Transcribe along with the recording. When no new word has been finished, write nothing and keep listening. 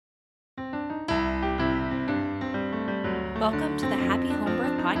Welcome to the Happy Home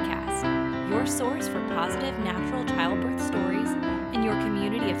Birth Podcast, your source for positive natural childbirth stories and your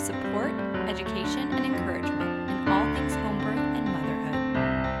community of support, education, and encouragement in all things home birth and motherhood.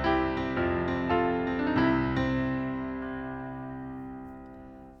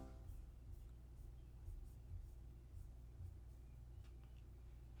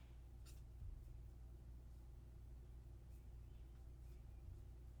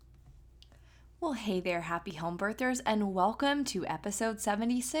 Well, hey there, happy home birthers, and welcome to episode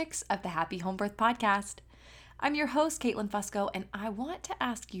 76 of the Happy Home Birth Podcast. I'm your host, Caitlin Fusco, and I want to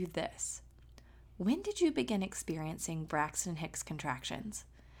ask you this. When did you begin experiencing Braxton Hicks contractions?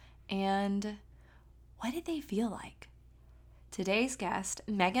 And what did they feel like? Today's guest,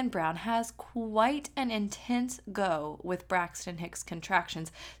 Megan Brown, has quite an intense go with Braxton Hicks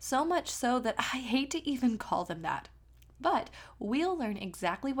contractions, so much so that I hate to even call them that. But we'll learn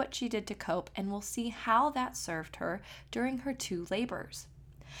exactly what she did to cope, and we'll see how that served her during her 2 labors.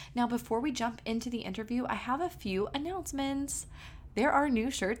 Now, before we jump into the interview, I have a few announcements. There are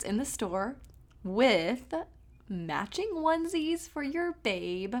new shirts in the store with matching onesies for your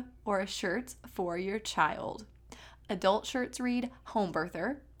babe or shirts for your child. Adult shirts read Home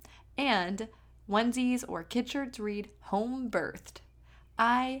Birther, and onesies or kid shirts read Home Birthed.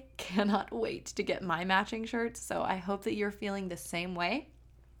 I cannot wait to get my matching shirts, so I hope that you're feeling the same way.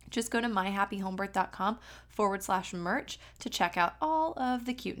 Just go to myhappyhomebirth.com/merch to check out all of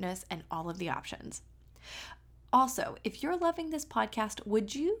the cuteness and all of the options. Also, if you're loving this podcast,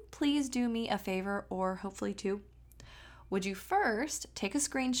 would you please do me a favor, or hopefully two? Would you first take a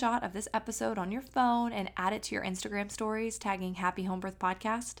screenshot of this episode on your phone and add it to your Instagram stories, tagging Happy Home Birth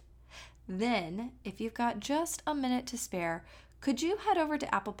Podcast? Then, if you've got just a minute to spare, could you head over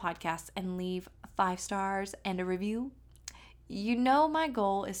to Apple Podcasts and leave 5 stars and a review? You know my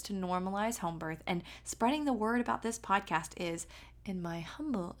goal is to normalize home birth, and spreading the word about this podcast is, in my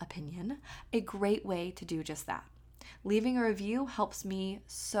humble opinion, a great way to do just that. Leaving a review helps me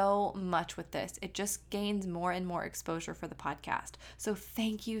so much with this. It just gains more and more exposure for the podcast. So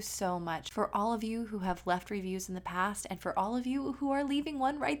thank you so much for all of you who have left reviews in the past, and for all of you who are leaving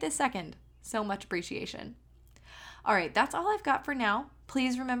one right this second. So much appreciation. All right, that's all I've got for now.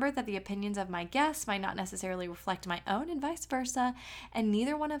 Please remember that the opinions of my guests might not necessarily reflect my own, and vice versa, and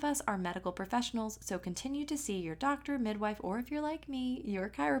neither one of us are medical professionals, so continue to see your doctor, midwife, or if you're like me, your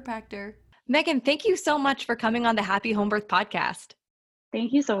chiropractor. Megan, thank you so much for coming on the Happy Home Birth Podcast.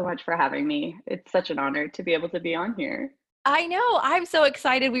 Thank you so much for having me. It's such an honor to be able to be on here. I know. I'm so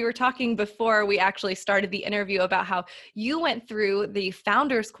excited. We were talking before we actually started the interview about how you went through the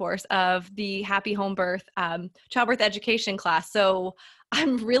founder's course of the Happy Home Birth childbirth education class. So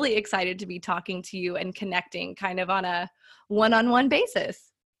I'm really excited to be talking to you and connecting kind of on a one-on-one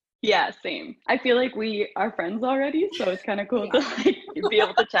basis. Yeah, same. I feel like we are friends already, so it's kind of cool to be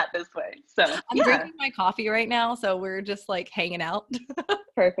able to chat this way. So I'm drinking my coffee right now, so we're just like hanging out.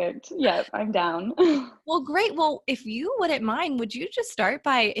 Perfect. Yeah, I'm down. Well, great. Well, if you wouldn't mind, would you just start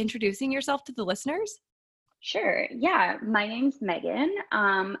by introducing yourself to the listeners? Sure. Yeah, my name's Megan.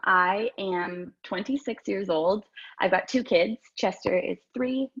 I am 26 years old. I've got 2 kids. Chester is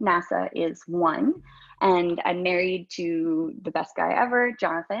 3, NASA is 1. And I'm married to the best guy ever,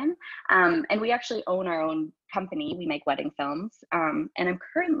 Jonathan. And we actually own our own company. We make wedding films. And I'm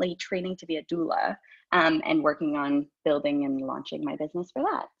currently training to be a doula and working on building and launching my business for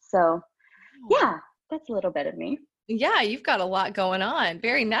that. So yeah, that's a little bit of me. Yeah, you've got a lot going on.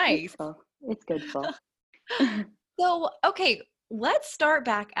 Very nice. It's good. So, okay, let's start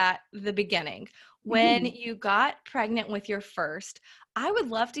back at the beginning. When you got pregnant with your first, I would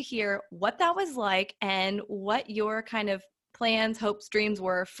love to hear what that was like and what your kind of plans, hopes, dreams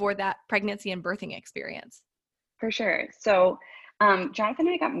were for that pregnancy and birthing experience. For sure. So Jonathan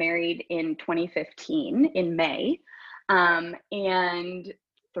and I got married in 2015 in May. And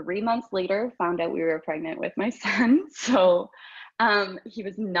 3 months later, found out we were pregnant with my son. So he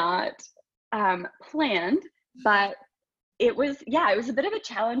was not planned, but it was a bit of a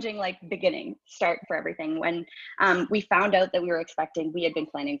challenging beginning start for everything. When we found out that we were expecting, we had been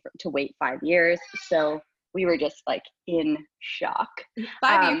planning to wait 5 years. So we were just in shock.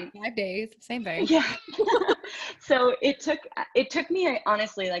 5 years, 5 days, same thing. Yeah. So it took me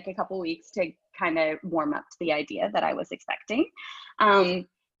honestly a couple weeks to kind of warm up to the idea that I was expecting. And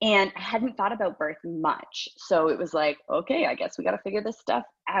I hadn't thought about birth much. So it was okay, I guess we got to figure this stuff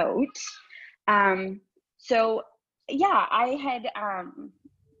out. So yeah, I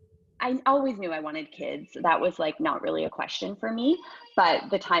always knew I wanted kids. That was not really a question for me, but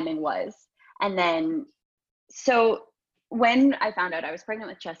the timing was. And then, so when I found out I was pregnant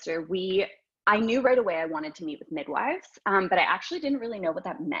with Chester, we I knew right away I wanted to meet with midwives, but I actually didn't really know what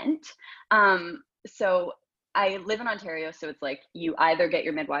that meant. So I live in Ontario, so it's like you either get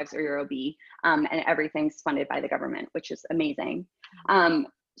your midwives or your OB, and everything's funded by the government, which is amazing.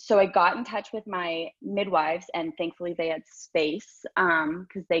 So I got in touch with my midwives, and thankfully they had space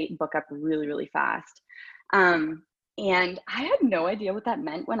because they book up really, really fast. Um, and I had no idea what that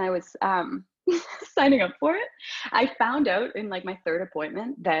meant when I was signing up for it. I found out in like my third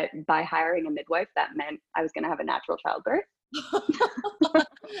appointment that by hiring a midwife, that meant I was going to have a natural childbirth.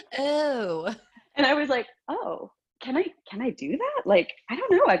 Oh, And I was like, oh, can I do that? Like, I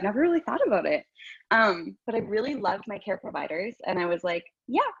don't know. I've never really thought about it. But I really loved my care providers. And I was like,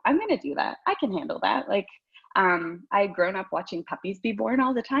 yeah, I'm going to do that. I can handle that. Like, I had grown up watching puppies be born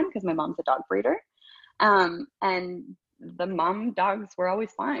all the time because my mom's a dog breeder. And the mom dogs were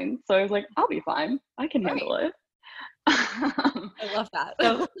always fine. So I was like, I'll be fine. I can right. handle it. I love that.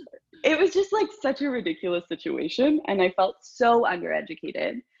 So it was just like such a ridiculous situation. And I felt so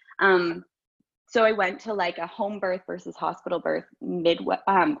undereducated. So I went to like a home birth versus hospital birth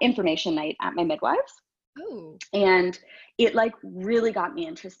information night at my midwives. Oh, And it like really got me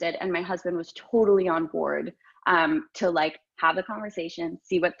interested. And my husband was totally on board to like have the conversation,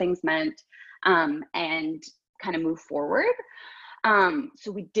 see what things meant, and kind of move forward.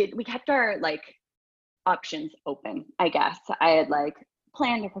 So we kept our like options open, I guess. I had like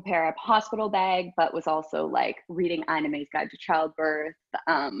planned to prepare a hospital bag, but was also like reading Anime's Guide to Childbirth.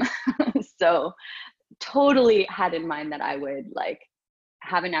 So totally had in mind that I would like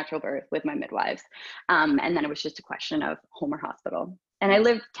have a natural birth with my midwives. And then it was just a question of home or hospital. And I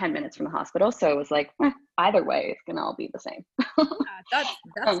lived 10 minutes from the hospital. So it was like, either way, it's going to all be the same. yeah,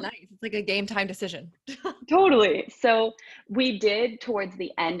 that's nice. It's like a game time decision. Totally. So we did towards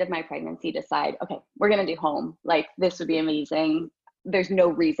the end of my pregnancy decide, okay, we're going to do home. Like this would be amazing. There's no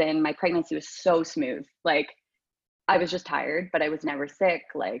reason. My pregnancy was so smooth. Like I was just tired, but I was never sick.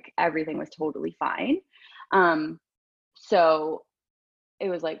 Like everything was totally fine. So it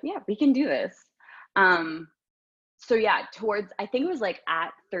was like, yeah, we can do this. So yeah, I think it was like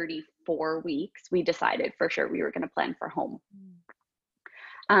at 34 weeks, we decided for sure we were going to plan for home.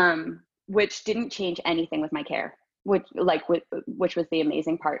 Which didn't change anything with my care, which was the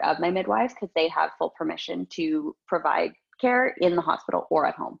amazing part of my midwives, because they have full permission to provide care in the hospital or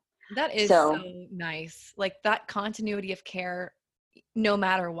at home. That is so nice. Like that continuity of care, no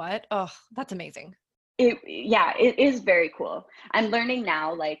matter what. Oh, that's amazing. It is very cool. I'm learning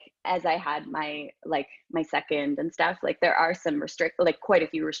now, like as I had my second and stuff, like there are some quite a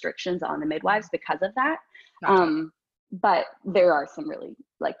few restrictions on the midwives because of that. Gotcha. But there are some really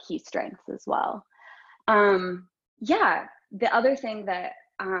like key strengths as well. Yeah, the other thing that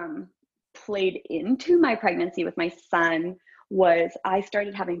played into my pregnancy with my son was I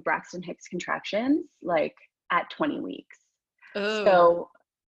started having Braxton Hicks contractions like at 20 weeks. Oh, So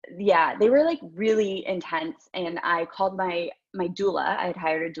yeah, they were like really intense. And I called my doula. I had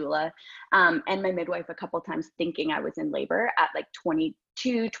hired a doula, and my midwife a couple times thinking I was in labor at like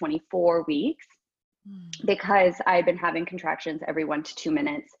 22, 24 weeks, because I had been having contractions every 1 to 2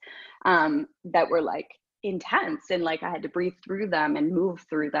 minutes, that were like intense, and like I had to breathe through them and move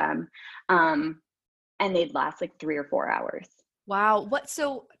through them. And they'd last like 3 or 4 hours. wow.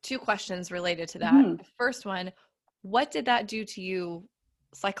 So 2 questions related to that. Mhm. The first one, what did that do to you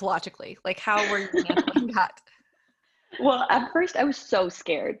psychologically? Like how were you handling that? Well, at first I was so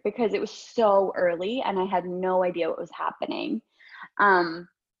scared because it was so early and I had no idea what was happening. Um,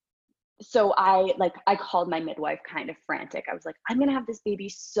 so I called my midwife kind of frantic. I was like, I'm gonna have this baby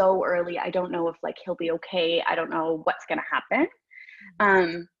so early. I don't know if like he'll be okay. I don't know what's gonna happen.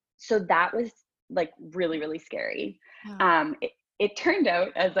 So that was like really, really scary. Wow. It turned out,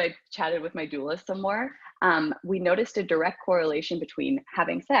 as I chatted with my doula some more, we noticed a direct correlation between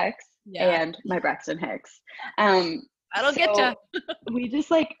having sex Yeah, and my Braxton Hicks. Um, that'll get so you. we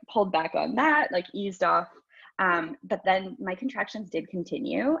just like pulled back on that, like eased off. But then my contractions did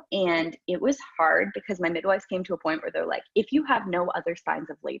continue, and it was hard because my midwives came to a point where they're like, if you have no other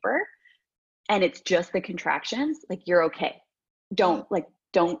signs of labor and it's just the contractions, like you're okay.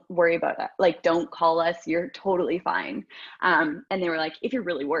 Don't worry about that. Like, don't call us. You're totally fine. And they were like, if you're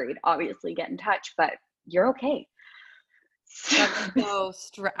really worried, obviously get in touch, but you're okay. That's so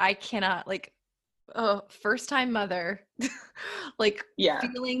I cannot like, oh, first time mother, like Yeah,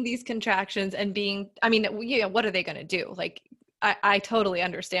 feeling these contractions and being, I mean, yeah, what are they going to do? Like, I totally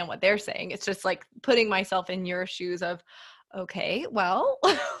understand what they're saying. It's just like putting myself in your shoes of, okay, well,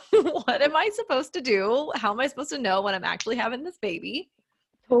 what am I supposed to do? How am I supposed to know when I'm actually having this baby?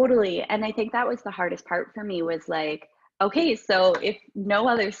 totally. And I think that was the hardest part for me was like, okay, so if no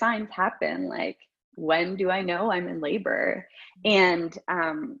other signs happen, like, when do I know I'm in labor? And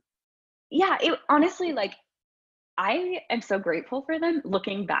yeah, it honestly, like, I am so grateful for them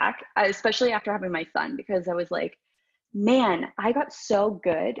looking back, especially after having my son, because I was like, man, I got so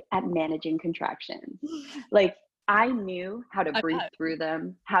good at managing contractions. Like, I knew how to I breathe bet. through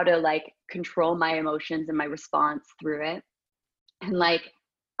them, how to like control my emotions and my response through it. And like,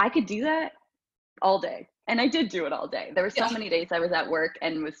 I could do that all day. And I did do it all day. There were so Yeah. many days I was at work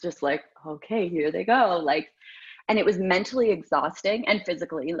and was just like, okay, here they go. Like, and it was mentally exhausting and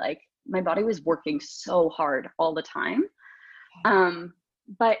physically, like, my body was working so hard all the time. Um,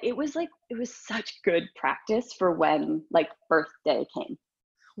 but it was like, it was such good practice for when like birthday came.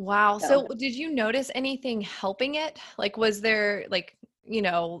 Wow. So So did you notice anything helping it? Like, was there like,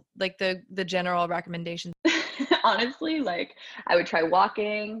 like the general recommendations? honestly, like, I would try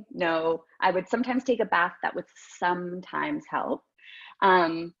walking. No, I would sometimes take a bath. That would sometimes help.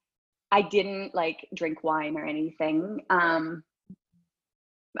 Um, I didn't like drink wine or anything.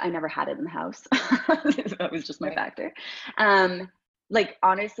 I never had it in the house. That was just my Right. factor. Um, like,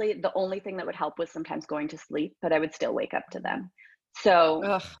 honestly, the only thing that would help was sometimes going to sleep, but I would still wake up to them. So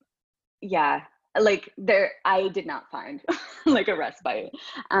Ugh. yeah, like, there I did not find like a respite.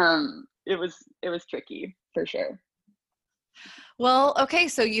 It was tricky for sure. Well, okay.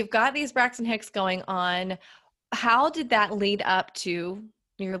 So you've got these Braxton Hicks going on. How did that lead up to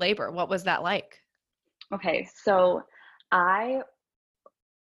your labor? What was that like? Okay, so I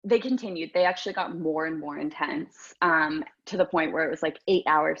they continued. They actually got more and more intense, to the point where it was like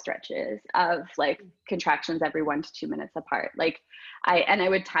 8-hour stretches of like contractions every 1 to 2 minutes apart. Like, I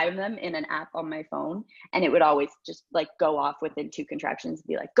would time them in an app on my phone, and it would always just like go off within two contractions and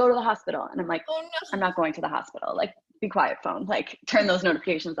be like, "Go to the hospital," and I'm like, Oh "I'm no. not going to the hospital." Like, be quiet, phone. Like, turn those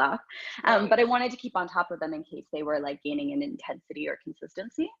notifications off. Right. But I wanted to keep on top of them in case they were like gaining in intensity or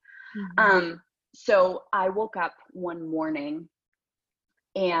consistency. Mhm. Um, so I woke up one morning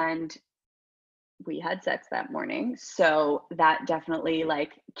and we had sex that morning. So that definitely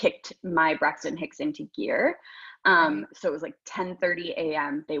like kicked my Braxton Hicks into gear. Right. So it was like 10:30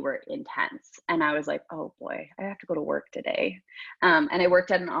 a.m. They were intense. And I was like, oh boy, I have to go to work today. And I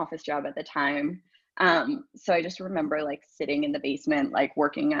worked at an office job at the time. So I just remember like sitting in the basement, like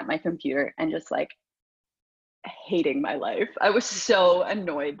working at my computer and just like hating my life. I was so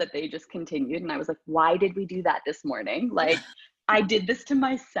annoyed that they just continued. And I was like, why did we do that this morning? Like, I did this to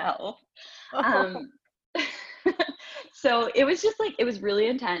myself. Oh, Um, so it was just like, it was really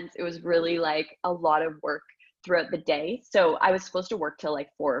intense. It was really like a lot of work throughout the day. So I was supposed to work till like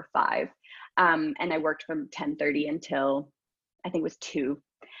 4 or 5. And I worked from 10:30 until I think it was 2.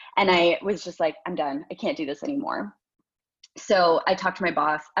 And I was just like, I'm done. I can't do this anymore. So I talked to my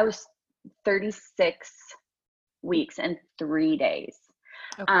boss. I was 36 weeks and 3 days.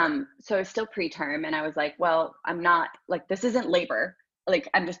 okay. So I was still preterm, and I was like, well, I'm not like, this isn't labor. Like,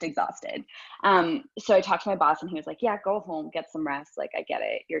 I'm just exhausted. So I talked to my boss, and he was like, yeah, go home, get some rest. Like, I get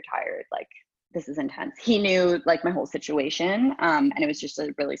it. You're tired. Like, this is intense. He knew like my whole situation. And it was just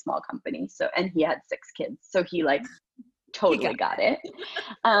a really small company. So, and he had 6 kids. So he like He got totally got it.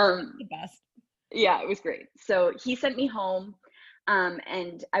 Um, the best. yeah, it was great. So he sent me home.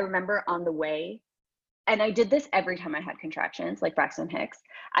 And I remember on the way, and I did this every time I had contractions, like Braxton Hicks.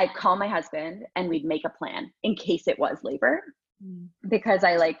 I'd call my husband and we'd make a plan in case it was labor, Mm. because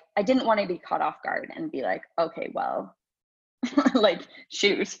I didn't want to be caught off guard and be like, okay, well, like,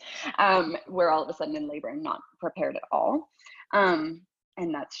 shoot, we're all of a sudden in labor and not prepared at all. Um,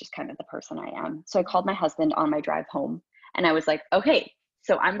 and that's just kind of the person I am. So I called my husband on my drive home, and I was like, okay,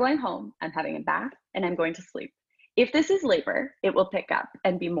 so I'm going home, I'm having a bath, and I'm going to sleep. If this is labor, it will pick up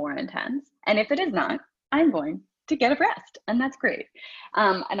and be more intense. And if it is not, I'm going to get a rest. And that's great.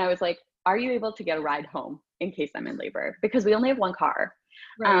 And I was like, are you able to get a ride home in case I'm in labor? Because we only have one car.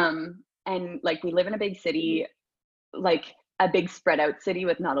 Right. And like, we live in a big city, like a big spread out city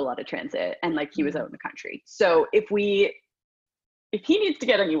with not a lot of transit, and like, he was Mhm. out in the country. So if he needs to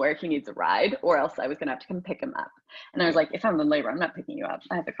get anywhere, he needs a ride, or else I was gonna have to come pick him up. And I was Right. like, if I'm in labor, I'm not picking you up.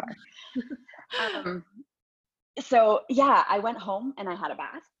 I have a car. Um, so yeah, I went home and I had a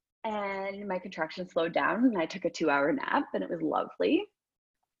bath, and my contractions slowed down, and I took a 2-hour nap, and it was lovely.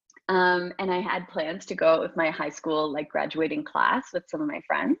 And I had plans to go out with my high school like graduating class with some of my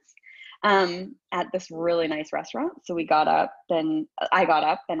friends, at this really nice restaurant. So we got up, and I got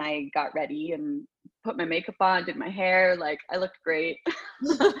up and I got ready and put my makeup on, did my hair, like, I looked great.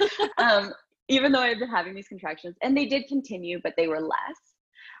 um, Even though I've been having these contractions, and they did continue, but they were less.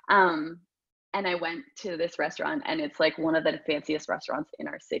 Um, and I went to this restaurant, and it's like one of the fanciest restaurants in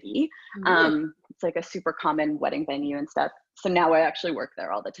our city. Ooh. It's like a super common wedding venue and stuff. So now I actually work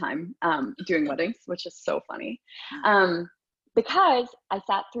there all the time, doing weddings, which is so funny. Because I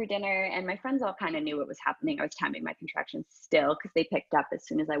sat through dinner, and my friends all kind of knew what was happening. I was timing my contractions still because they picked up as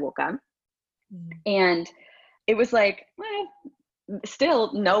soon as I woke up. Mm. And it was like,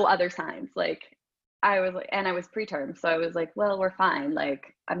 still no other signs. Like, I was like, and I was preterm. So I was like, well, we're fine. Like,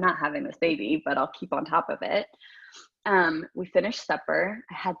 I'm not having this baby, but I'll keep on top of it. We finished supper.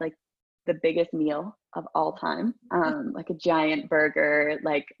 I had like the biggest meal of all time, like a giant burger,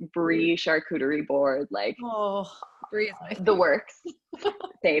 like brie charcuterie board, like Oh, brie is my the favorite. works.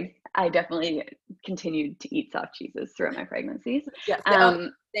 Same. I definitely continued to eat soft cheeses throughout my pregnancies. Yes.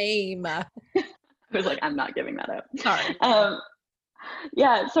 Same. I was like, I'm not giving that up. Sorry.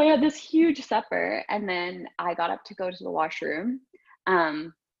 Yeah, so I had this huge supper, and then I got up to go to the washroom,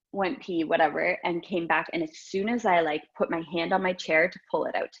 went pee, whatever, and came back. And as soon as I like put my hand on my chair to pull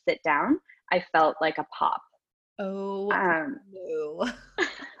it out to sit down, I felt like a pop. Oh, Um, no.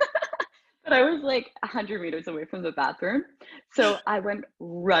 but I was like 100 meters away from the bathroom, so I went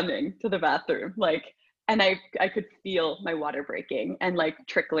running to the bathroom, like, and I could feel my water breaking and like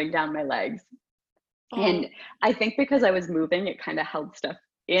trickling down my legs. Oh, And I think because I was moving, it kind of held stuff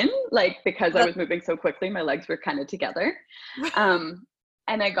in, like because I that's was moving so quickly, my legs were kind of together. Um,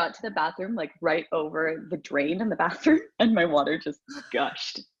 and I got to the bathroom, like right over the drain in the bathroom, and my water just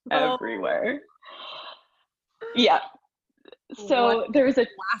gushed oh, everywhere. Yeah. what So there was a, a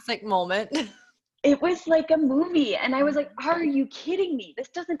classic moment. it was like a movie. And I was like, are you kidding me? This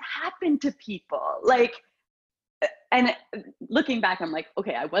doesn't happen to people. Like, and looking back, I'm like,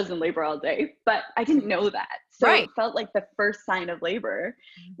 okay, I was in labor all day, but I didn't know that. So Right. it felt like the first sign of labor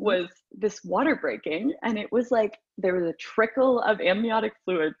Mhm. was this water breaking. And it was like there was a trickle of amniotic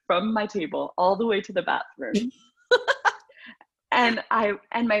fluid from my table all the way to the bathroom. And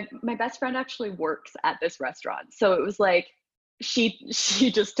my best friend actually works at this restaurant. So it was like she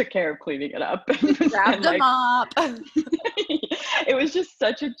just took care of cleaning it up. Grabbed And them like up. it was just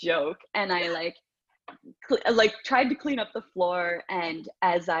such a joke. And I like tried to clean up the floor, and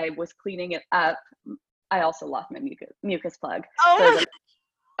as I was cleaning it up, I also lost my mucus plug. So I was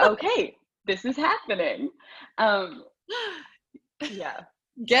Oh, like, okay, this is happening. Um, yeah,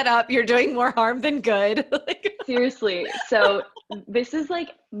 get up. You're doing more harm than good. seriously. So this is like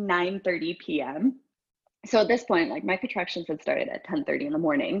 9:30 p.m. So at this point, like my contractions had started at 10:30 in the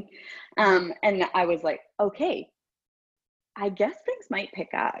morning, and I was like, okay, I guess things might pick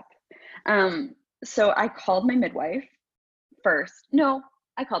up. Um, so I called my midwife first. No,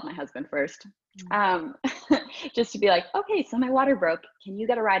 I called my husband first. Um, just to be like, okay, so my water broke. Can you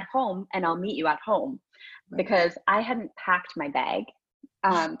get a ride home and I'll meet you at home? Right. Because I hadn't packed my bag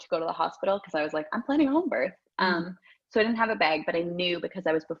to go to the hospital because I was like, I'm planning a home birth. Mhm. So I didn't have a bag, but I knew because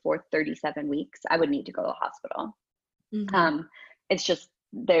I was before 37 weeks, I would need to go to the hospital. Mhm. Um, it's just,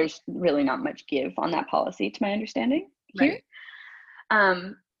 there's really not much give on that policy to my understanding here. Right.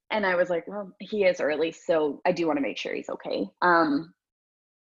 Um, and I was like, well, he is early, so I do want to make sure he's okay.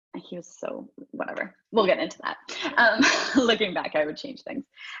 He was so whatever. We'll get into that. Looking back, I would change things.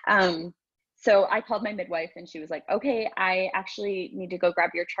 So I called my midwife, and she was like, okay, I actually need to go grab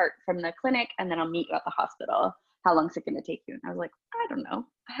your chart from the clinic, and then I'll meet you at the hospital. How long is it going to take you? And I was like, I don't know.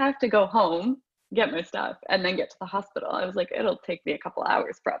 I have to go home, get my stuff, and then get to the hospital. I was like, it'll take me a couple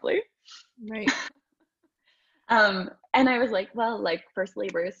hours probably. Right. And I was like, well, like first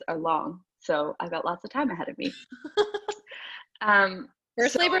labors are long, so I've got lots of time ahead of me. Um,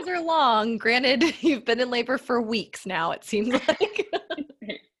 First so labors are long. Granted, you've been in labor for weeks now, it seems like.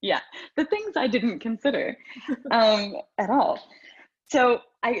 yeah, the things I didn't consider at all. So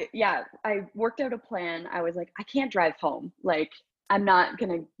I worked out a plan. I was like, I can't drive home. Like, I'm not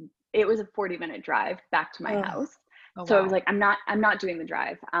gonna. It was a 40-minute drive back to my Oh, house. oh So I was wow. like, I'm not doing the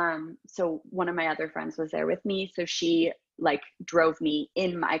drive. So one of my other friends was there with me. So she like drove me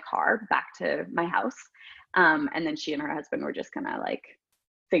in my car back to my house. And then she and her husband were just gonna like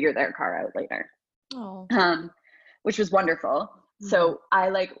figure their car out later. Oh. Um, which was wonderful. Mhm. So I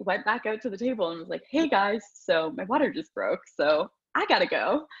like went back out to the table and was like, hey guys, so my water just broke. So I gotta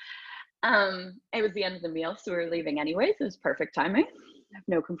go. It was the end of the meal, so we were leaving anyways. It was perfect timing. I have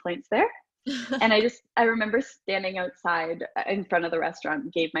no complaints there. And I remember standing outside in front of the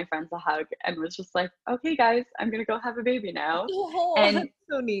restaurant, gave my friends a hug, and was just like, okay, guys, I'm gonna go have a baby now. Oh, And that's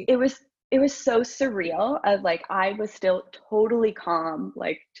so neat. it was it was so surreal of like I was still totally calm,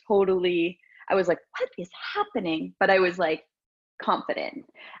 like totally I was like, what is happening? But I was like confident.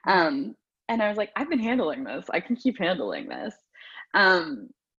 Mhm. And I was like, I've been handling this. I can keep handling this. Um,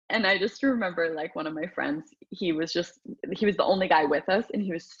 And I just remember like one of my friends, he was the only guy with us, and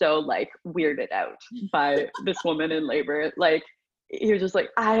he was so like weirded out by this woman in labor. Like he was just like,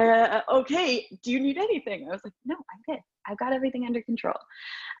 okay, do you need anything? I was like, no, I'm good. I've got everything under control.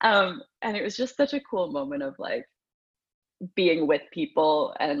 And it was just such a cool moment of like being with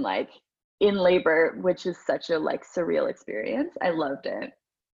people and like in labor, which is such a like surreal experience. I loved it.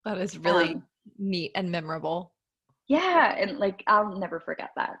 That is really neat and memorable. Yeah, and like I'll never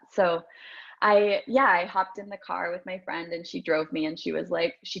forget that. So I hopped in the car with my friend and she drove me, and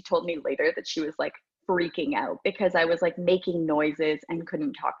she told me later that she was like freaking out because I was like making noises and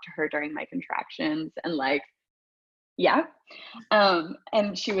couldn't talk to her during my contractions, and like yeah.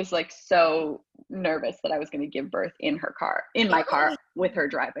 And she was like so nervous that I was going to give birth in my car with her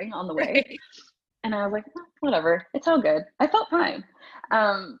driving on the way. Right. And I was like, "Oh, whatever, it's all good." I felt fine.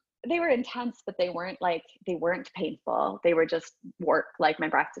 They were intense, but they weren't painful. They were just work, like my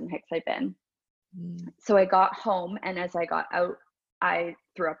Braxton Hicks I've been. Mm. So I got home, and as I got out, I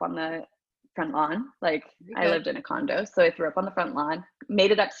threw up on the front lawn. Like You're I good. lived in a condo, so I threw up on the front lawn, made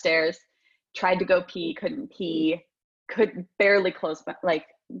it upstairs, tried to go pee, could barely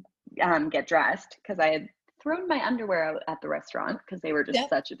get dressed because I had thrown my underwear out at the restaurant because they were just Yeah.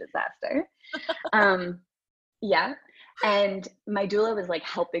 such a disaster. Um, yeah. And my doula was like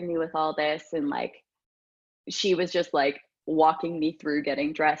helping me with all this, and like she was just like walking me through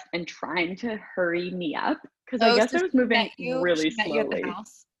getting dressed and trying to hurry me up because I Oh, guess so I was moving she really met you at the slowly.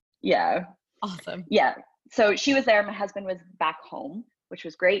 house? Yeah. Awesome. Yeah. So she was there. My husband was back home, which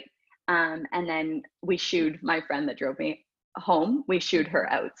was great. And then we shooed my friend that drove me home. We shooed her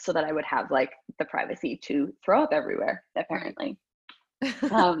out so that I would have like the privacy to throw up everywhere, Right. apparently.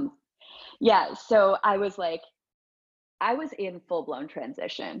 Um, yeah. So I was in full blown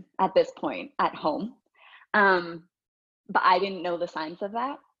transition at this point at home. Um, but I didn't know the signs of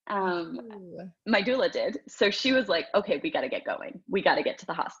that. Ooh. My doula did. So she was like, okay, we got to get going. We got to get to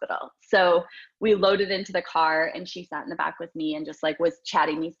the hospital. So we loaded into the car, and she sat in the back with me and just like was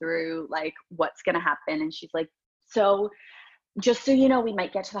chatting me through like what's going to happen. And she's like, so just so you know, we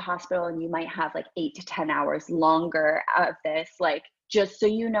might get to the hospital and you might have like 8 to 10 hours longer of this. Like, just so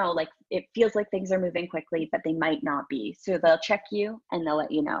you know, like it feels like things are moving quickly, but they might not be. So they'll check you and they'll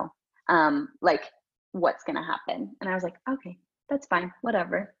let you know, like what's going to happen. And I was like, okay, that's fine,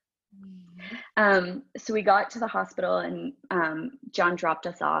 whatever. Mhm. So we got to the hospital, and John dropped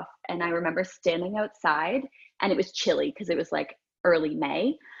us off. And I remember standing outside, and it was chilly because it was like early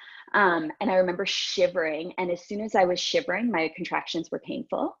May. And I remember shivering. And as soon as I was shivering, my contractions were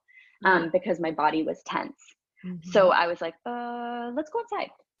painful because my body was tense. So Mhm. I was like, let's go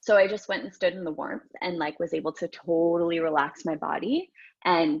inside. So I just went and stood in the warmth and like was able to totally relax my body,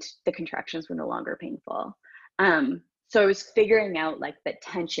 and the contractions were no longer painful. So I was figuring out like that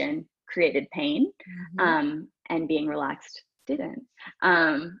tension created pain, Mhm. and being relaxed didn't.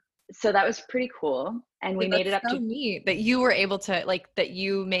 So that was pretty cool. And Yeah, we made it that's up so to neat that you were able to like that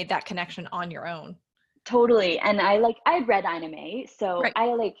you made that connection on your own. totally. And I read anime, so Right.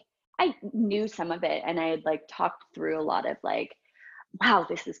 I knew some of it, and I had like talked through a lot of like, wow,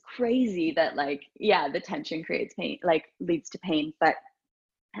 this is crazy that like, yeah, the tension creates pain, like leads to pain, but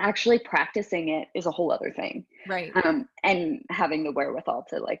actually practicing it is a whole other thing. Right. And having the wherewithal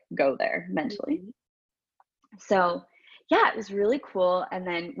to like go there mentally. Mhm. So yeah, it was really cool. And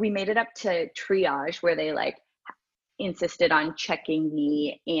then we made it up to triage where they like insisted on checking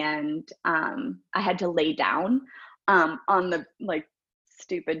me, and I had to lay down on the like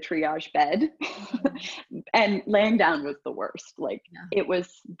stupid triage bed. Mhm. And laying down was the worst. Like Yeah. it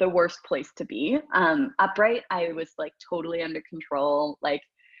was the worst place to be. Upright, I was like totally under control, like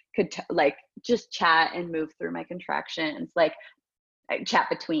like just chat and move through my contractions, like I chat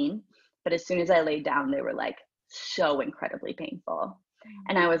between. But as soon as I laid down, they were like so incredibly painful.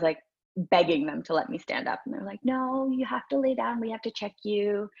 And I was like begging them to let me stand up. And they're like, no, you have to lay down. We have to check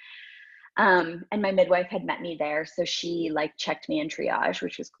you. And my midwife had met me there. So she like checked me in triage,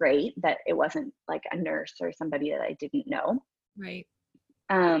 which was great that it wasn't like a nurse or somebody that I didn't know. Right.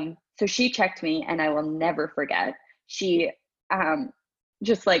 So she checked me, and I will never forget. She um,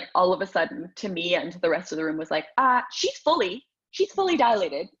 just like all of a sudden to me and to the rest of the room was like, she's fully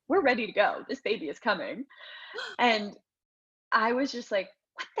dilated. We're ready to go. This baby is coming. And I was just like,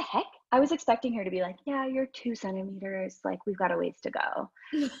 what the heck? I was expecting her to be like, yeah, you're 2 centimeters. Like, we've got a ways to go.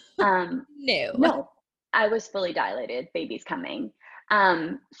 Um, No. no, I was fully dilated. Baby's coming.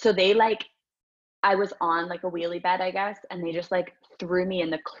 So they like, I was on like a wheelie bed, I guess, and they just like threw me in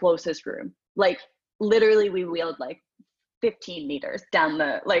the closest room. Like, literally, we wheeled like 15 meters down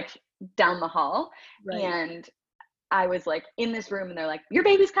the hall. Right. And I was like in this room and they're like, your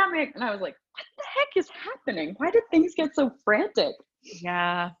baby's coming. And I was like, what the heck is happening? Why did things get so frantic?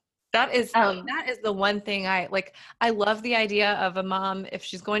 Yeah. That is the one thing I like. I love the idea of a mom, if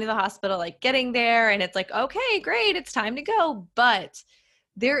she's going to the hospital, like getting there and it's like, okay, great, it's time to go. But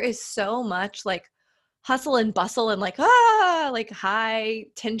there is so much like hustle and bustle and like high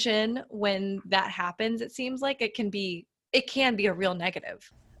tension when that happens. It seems like it can be a real negative.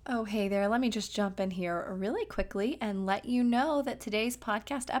 Oh, hey there. Let me just jump in here really quickly and let you know that today's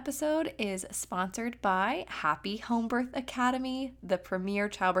podcast episode is sponsored by Happy Home Birth Academy, the premier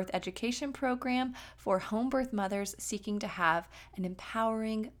childbirth education program for home birth mothers seeking to have an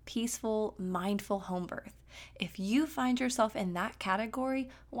empowering, peaceful, mindful home birth. If you find yourself in that category,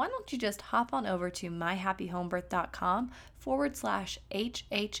 why don't you just hop on over to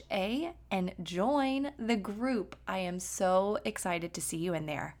myhappyhomebirth.com/HHA and join the group. I am so excited to see you in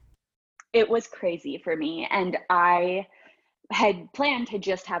there. It was crazy for me. And I had planned to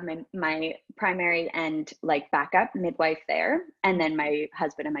just have my primary and like backup midwife there. And then my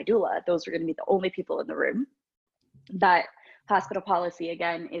husband and my doula, those were going to be the only people in the room. That hospital policy,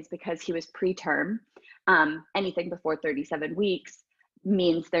 again, is because he was preterm. Anything before 37 weeks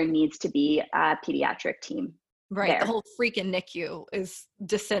means there needs to be a pediatric team. Right. The There. whole freaking NICU is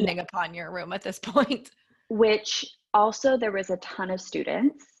descending upon your room at this point. Which also there was a ton of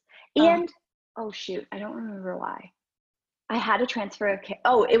students. And oh shoot, I don't remember why. I had a transfer of care.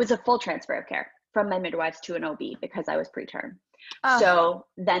 Oh, it was a full transfer of care from my midwives to an OB because I was preterm. So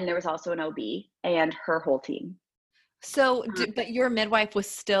then there was also an OB and her whole team. But your midwife was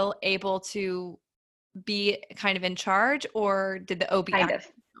still able to be kind of in charge, or did the OB Kind of.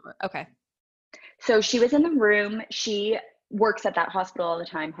 Okay. So she was in the room. She works at that hospital all the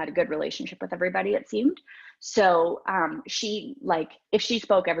time, had a good relationship with everybody, it seemed. So she, like, if she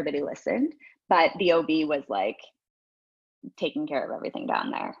spoke, everybody listened. But the OB was like taking care of everything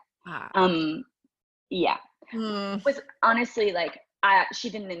down there. Yeah. It was honestly like, she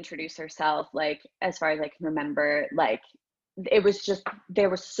didn't introduce herself, like, as far as I can remember. Like, it was just, there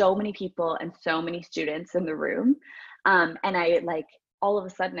were so many people and so many students in the room. And I, like, all of a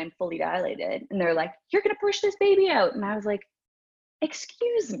sudden I'm fully dilated and they're like, you're going to push this baby out. And I was like,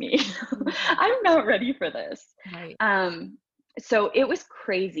 excuse me, I'm not ready for this. Right. So it was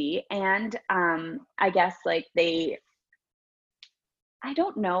crazy. And I guess like I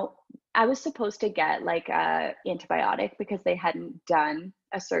don't know, I was supposed to get like a antibiotic because they hadn't done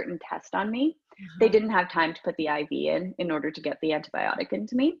a certain test on me. They didn't have time to put the IV in order to get the antibiotic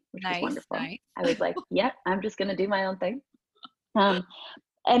into me, which was wonderful. Nice. I was like, yeah, I'm just going to do my own thing. And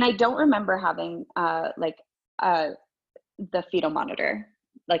I don't remember having the fetal monitor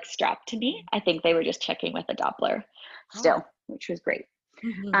like strapped to me. I think they were just checking with a Doppler still, which was great.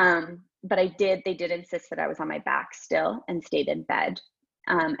 But they did insist that I was on my back still and stayed in bed.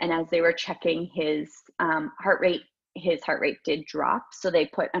 And as they were checking his heart rate did drop. So they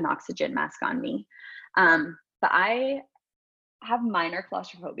put an oxygen mask on me. But I have minor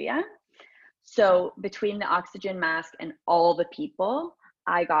claustrophobia. So between the oxygen mask and all the people,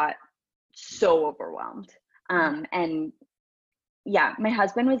 I got so overwhelmed. And yeah, my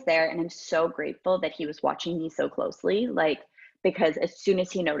husband was there and I'm so grateful that he was watching me so closely. Like, because as soon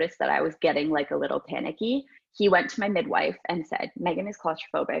as he noticed that I was getting like a little panicky, he went to my midwife and said, Megan is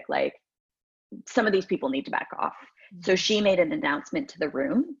claustrophobic. Like, some of these people need to back off. So she made an announcement to the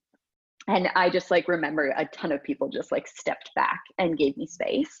room. And I just like remember a ton of people just like stepped back and gave me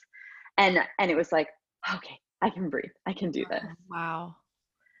space. And it was like, okay, I can breathe. I can do this. Wow.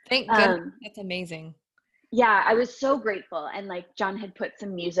 Thank goodness. That's amazing. Yeah, I was so grateful. And like John had put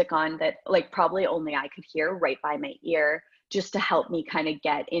some music on that like probably only I could hear right by my ear, just to help me kind of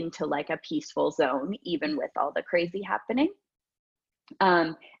get into like a peaceful zone, even with all the crazy happening.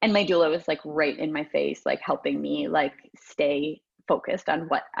 And my doula was like right in my face, like helping me like stay focused on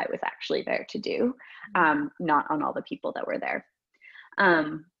what I was actually there to do, not on all the people that were there.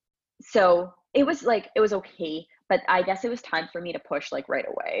 So it was okay, but I guess it was time for me to push like right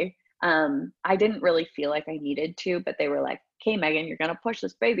away. I didn't really feel like I needed to, but they were like, okay, Megan, you're going to push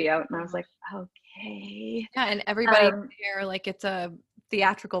this baby out. And I was like, okay. Yeah. And everybody there, like it's a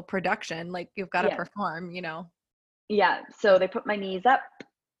theatrical production, like you've got to perform, you know? Yeah. So they put my knees up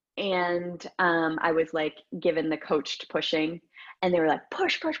and I was like given the coached pushing and they were like,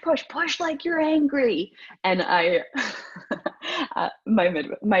 push, push, push, push like you're angry. And I,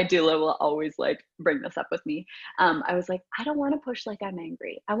 my doula will always like bring this up with me. I was like, I don't want to push like I'm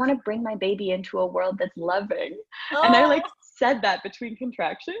angry. I want to bring my baby into a world that's loving. And I like said that between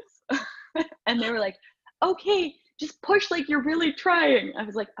contractions and they were like, okay, just push like you're really trying. I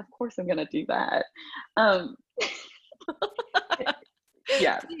was like, of course I'm going to do that.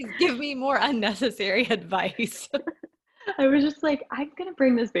 Yeah. Please give me more unnecessary advice. I was just like, I'm gonna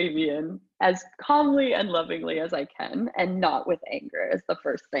bring this baby in as calmly and lovingly as I can, and not with anger is the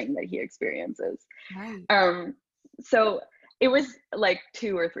first thing that he experiences. Right. Um, so it was like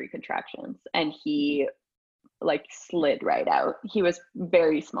 2 or 3 contractions, and he like slid right out. He was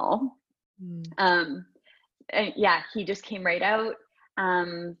very small. Mm. Um, and yeah, he just came right out.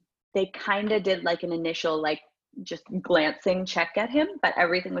 They kind of did like an initial like just glancing check at him, but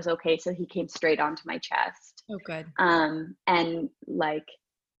everything was okay. So he came straight onto my chest. Oh, good. And like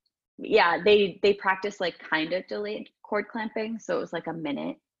yeah, they practiced like kind of delayed cord clamping, so it was like a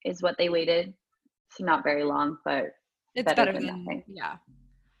minute is what they waited. So not very long, but It's better better than than, nothing. yeah.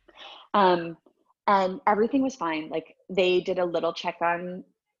 Um, and everything was fine. Like they did a little check on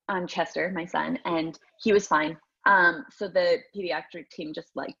Chester, my son, and he was fine. So the pediatric team just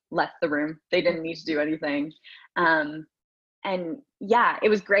like left the room. They didn't need to do anything. Um, and yeah, it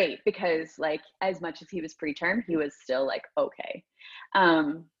was great because like as much as he was preterm, he was still like okay.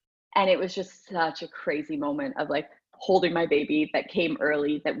 Um, and it was just such a crazy moment of like holding my baby that came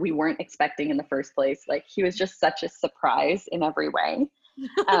early that we weren't expecting in the first place. Like he was just such a surprise in every way.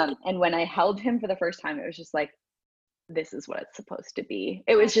 And when I held him for the first time, it was just like, this is what it's supposed to be.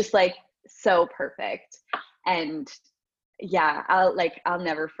 It was just like so perfect. And yeah, I'll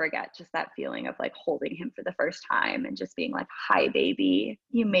never forget just that feeling of like holding him for the first time and just being like, hi baby,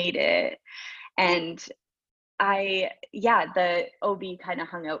 you made it. And the OB kind of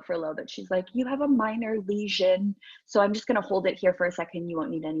hung out for a little bit. She's like, you have a minor lesion, so I'm just going to hold it here for a second. You won't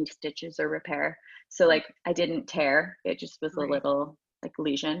need any stitches or repair. So like I didn't tear. It just was a Right. little like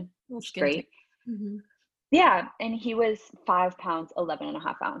lesion. Little skin Straight. Mm-hmm. Yeah. And he was 5 pounds, 11 and a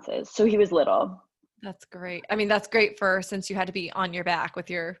half ounces. So he was little. That's great. I mean, that's great for since you had to be on your back with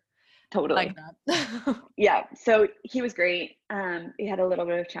your Totally. leg up. Yeah. So he was great. We had a little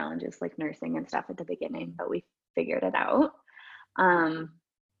bit of challenges like nursing and stuff at the beginning, but we figured it out. And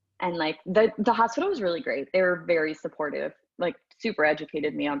like the hospital was really great. They were very supportive, like super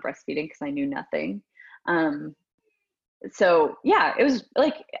educated me on breastfeeding because I knew nothing. So yeah, it was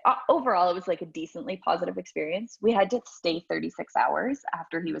like overall it was like a decently positive experience. We had to stay 36 hours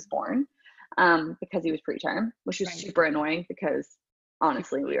after he was born because he was preterm, which was Right. super annoying because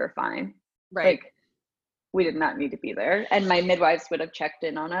honestly we were fine. Right. Like we did not need to be there, and my midwives would have checked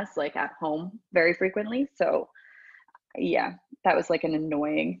in on us like at home very frequently. So yeah, that was like an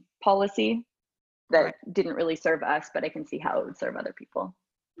annoying policy that Right. didn't really serve us, but I can see how it would serve other people.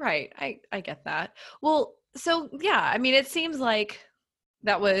 Right. I get that. Well, so yeah, I mean, it seems like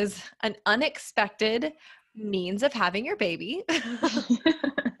that was an unexpected means of having your baby.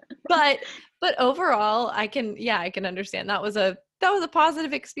 but overall, I can understand that was a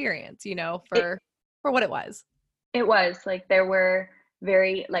positive experience, you know, it for what it was. it was like there were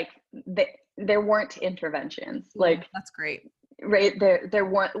very like there weren't interventions Yeah, like that's great. right there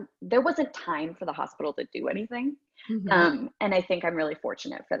wasn't time for the hospital to do anything. Mhm. And I think I'm really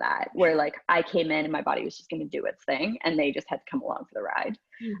fortunate for that, where like I came in and my body was just going to do its thing and they just had to come along for the ride.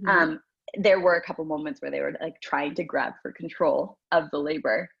 Mhm. um, there were a couple moments where they were like trying to grab for control of the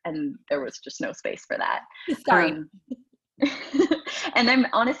labor and there was just no space for that. Sorry. um, and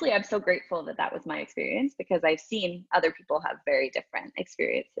I'm so grateful that that was my experience because I've seen other people have very different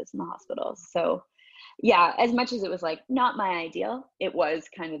experiences in the hospitals. So yeah, as much as it was like not my ideal, it was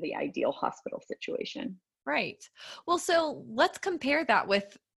kind of the ideal hospital situation. Right. Well, so let's compare that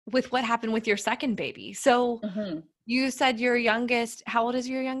with what happened with your second baby. So Hmm. you said your youngest, how old is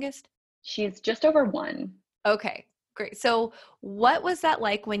your youngest? She's just over 1. Okay, great. So what was that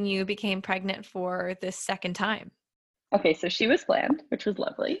like when you became pregnant for this second time? Okay, so she was planned, which was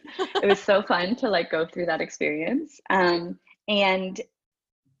lovely. It was so fun to like go through that experience. And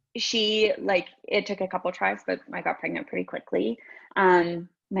she like it took a couple tries, but I got pregnant pretty quickly.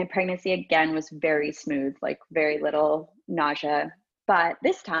 My pregnancy again was very smooth, like very little nausea. But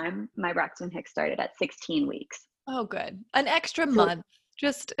this time my Braxton Hicks started at 16 weeks. Oh, good. An extra So month.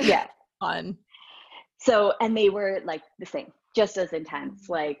 Just yeah. fun. So and they were like the same, just as intense,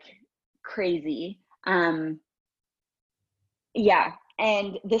 like crazy. Yeah.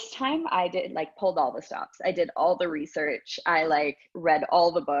 And this time I did like pulled all the stops. I did all the research. I like read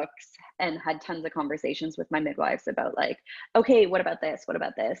all the books and had tons of conversations with my midwives about like, okay, what about this? What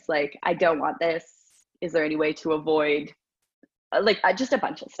about this? Like, I don't want this. Is there any way to avoid just a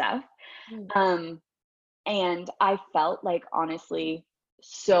bunch of stuff? Mm. Um, and I felt like honestly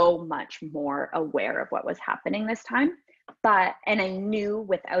so much more aware of what was happening this time. And I knew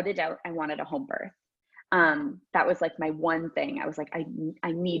without a doubt I wanted a home birth. That was like my one thing. I was like,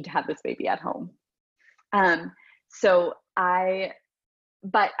 I need to have this baby at home. Um, So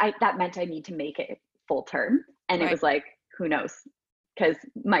that meant I need to make it full term. And it Right. was like, who knows? Because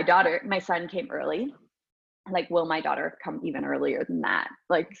my son came early. Like, will my daughter come even earlier than that?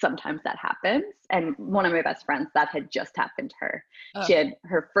 Like, sometimes that happens. And one of my best friends, that had just happened to her. She Oh, had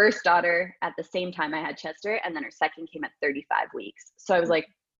her first daughter at the same time I had Chester, and then her second came at 35 weeks. So I was like,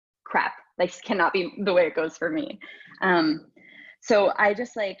 crap, this cannot be the way it goes for me. So I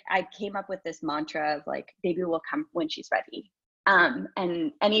came up with this mantra of like, baby will come when she's ready.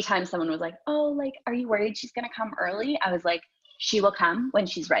 And anytime someone was like, oh, like, are you worried she's going to come early? I was like, she will come when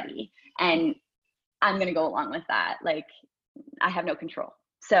she's ready. And I'm going to go along with that. Like, I have no control.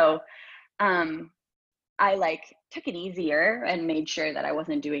 So, I like took it easier and made sure that I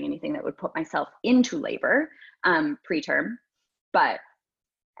wasn't doing anything that would put myself into labor, preterm. But,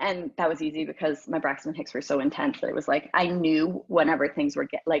 and that was easy because my Braxton Hicks were so intense that it was like, I knew whenever things were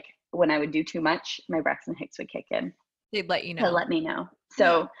like when I would do too much, my Braxton Hicks would kick in they'd let you to know. let me know.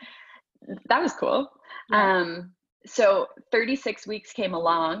 So that was cool. Yeah. So 36 weeks came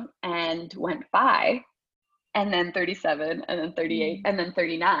along and went by, and then 37, and then 38, and then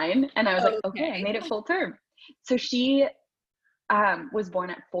 39. And I was like, okay, I Okay. made it full term. So she was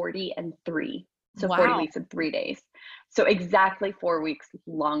born at 40 and 3. So 40 Wow. weeks and 3 days. So exactly 4 weeks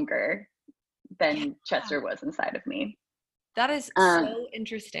longer Yeah. than Chester was inside of me. That is Um, so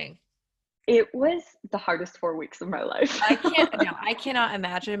interesting. it was the hardest 4 weeks of my life. I cannot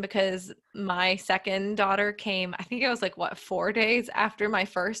imagine because my second daughter came, I think it was like what, 4 days after my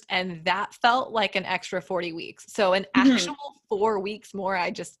first, and that felt like an extra 40 weeks. So an Mhm. actual 4 weeks more,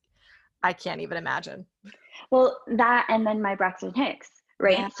 I can't even imagine. Well, that and then my Braxton Hicks,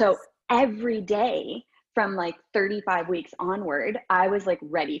 right? So Yes. every day from like 35 weeks onward, I was like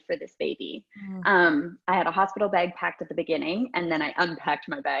ready for this baby. Mm. I had a hospital bag packed at the beginning, and then I unpacked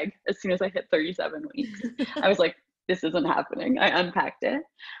my bag as soon as I hit 37 weeks. I was like, this isn't happening. I unpacked it.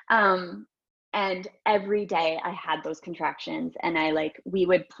 Um, and every day I had those contractions, and we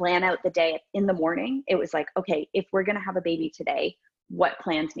would plan out the day in the morning. It was like, okay, if we're going to have a baby today, what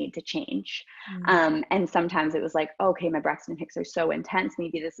plans need to change? Mm. And sometimes it was like, okay, my Braxton Hicks are so intense.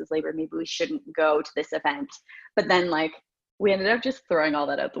 Maybe this is labor. Maybe we shouldn't go to this event. But then like we ended up just throwing all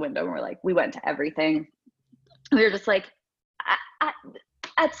that out the window. And we went to everything. We were just like,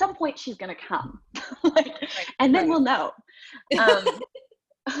 at some point she's going to come, Right, and then right. we'll know. Um,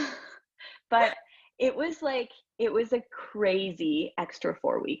 but it was a crazy extra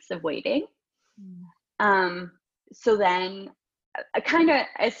 4 weeks of waiting. Mm. So then I kind of,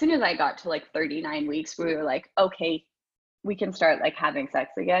 as soon as I got to like 39 weeks, we were like, okay, we can start like having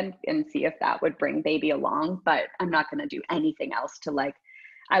sex again and see if that would bring baby along. But I'm not going to do anything else to like,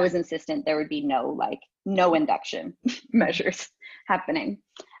 I was insistent there would be no induction measures happening.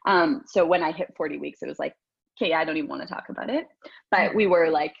 So when I hit 40 weeks, it was like, okay, I don't even want to talk about it. But we were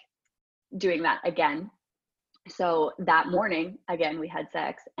like doing that again. So that morning, again, we had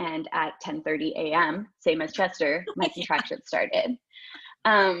sex, and at 10:30 a.m., same as Chester, my contractions started.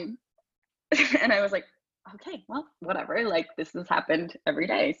 Um, and I was like, okay, well, whatever. Like this has happened every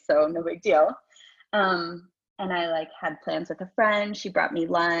day, so no big deal. And I like had plans with a friend. She brought me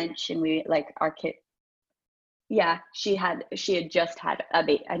lunch, and we like our kid. Yeah, she had just had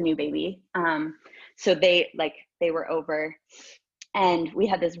a new baby. So they were over, and we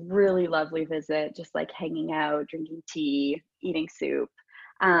had this really lovely visit, just like hanging out, drinking tea, eating soup.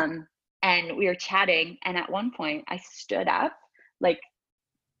 Um, and we were chatting. And at one point, I stood up, like,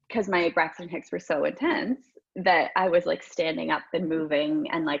 because my Braxton Hicks were so intense that I was like standing up and moving.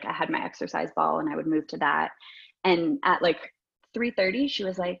 And like I had my exercise ball and I would move to that. And at like 3:30, she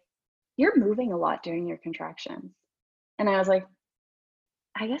was like, "You're moving a lot during your contractions." And I was like,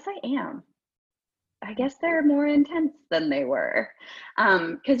 I guess I am. I guess they're more intense than they were.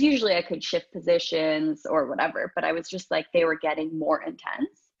 Because usually I could shift positions or whatever, but I was just like, they were getting more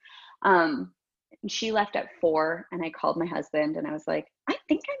intense. Um, and she left at 4, and I called my husband and I was like, I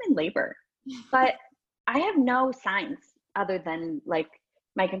think I'm in labor, but I have no signs other than like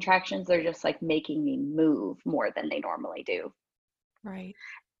my contractions are just like making me move more than they normally do. Right.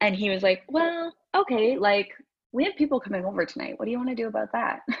 And he was like, well, okay, like we have people coming over tonight. What do you want to do about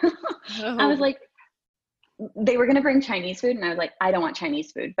that? I was Oh, like, they were going to bring Chinese food. And I was like, I don't want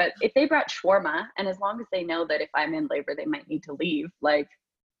Chinese food. But if they brought shawarma, and as long as they know that if I'm in labor, they might need to leave, like,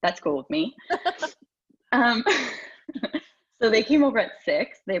 that's cool with me. Um, so they came over at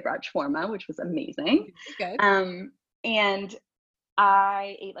 6. They brought shawarma, which was amazing. good. Um, and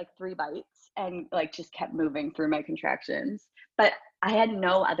I ate like 3 bites and like just kept moving through my contractions. But I had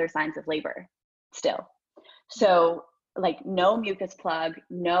no other signs of labor still. So, like, no mucus plug,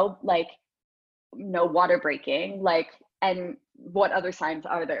 no, like, no water breaking, like, and what other signs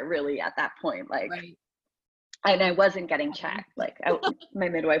are there really at that point? Like, Right. and I wasn't getting Heaven. checked. Like, my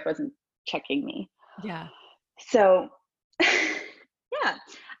midwife wasn't checking me. Yeah. So, yeah,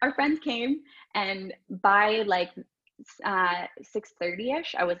 our friends came, and by like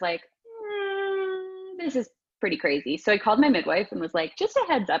 6:30ish, I was like, this is pretty crazy. So I called my midwife and was like, just a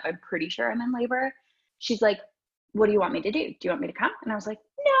heads up, I'm pretty sure I'm in labor. She's like, what do you want me to do? Do you want me to come? And I was like,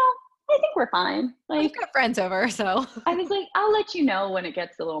 no, I think we're fine. We've Like, got friends over, so. I was like, I'll let you know when it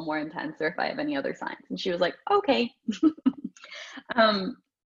gets a little more intense or if I have any other signs. And she was like, okay. um,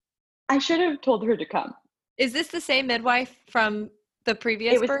 I should have told her to come. Is this the same midwife from the It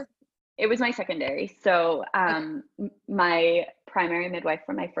previous was birth? it was my secondary. So Okay. my primary midwife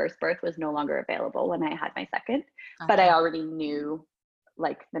for my first birth was no longer available when I had my second, but I Gotcha. already knew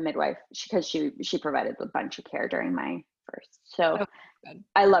like the midwife because she provided a bunch of care during my first. So Okay, good.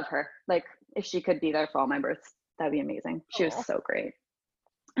 I love her. Like if she could be there for all my births, that'd be amazing. She was Oh, so great.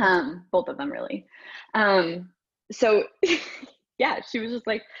 that's Both of them really. So yeah, she was just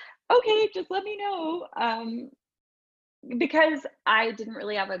like, okay, just let me know. Because I didn't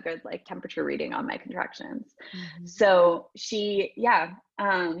really have a good like temperature reading on my contractions. mhm. So yeah,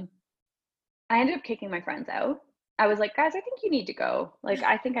 I ended up kicking my friends out. I was like, guys, I think you need to go. Like,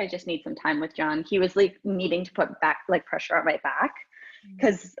 I think I just need some time with John. He was like needing to put back like pressure on my back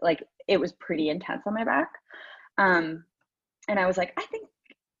because like it was pretty intense on my back. Um, and I was like,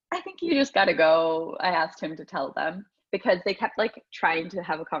 I think you just gotta go. I asked him to tell them because they kept like trying to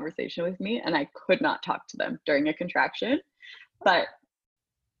have a conversation with me and I could not talk to them during a contraction. But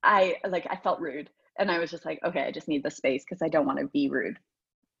I felt rude and I was just like, okay, I just need the space because I don't want to be rude.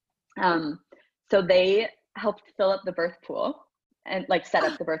 Um, so they helped fill up the birth pool and like set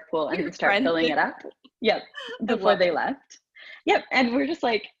up the birth pool and Your then start friends filling did. it up. Yep, I before love they it. left. Yep, and we're just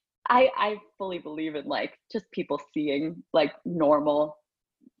like, I fully believe in like just people seeing like normal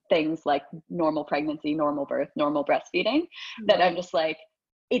things like normal pregnancy, normal birth, normal breastfeeding. That Love I'm just like,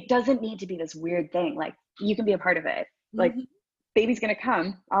 it doesn't need to be this weird thing. Like you can be a part of it. it. Like Mhm. baby's gonna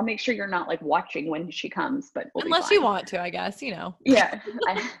come. I'll make sure you're not like watching when she comes, but we'll be Unless you fine. want to, I guess, you know. Yeah,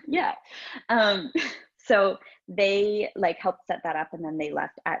 yeah. Um, so they like helped set that up, and then they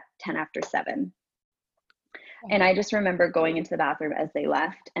left at 10 after 7. And Okay. I just remember going into the bathroom as they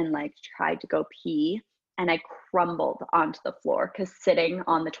left and like tried to go pee, and I crumbled onto the floor because sitting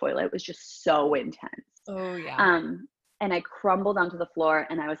on the toilet was just so intense. Oh, yeah. Um, and I crumbled onto the floor,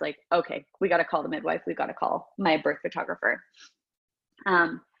 and I was like, okay, we got to call the midwife. We got to call my birth photographer.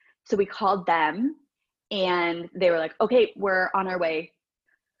 Um, so we called them and they were like, okay, we're on our way.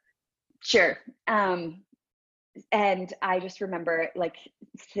 Sure. And I just remember like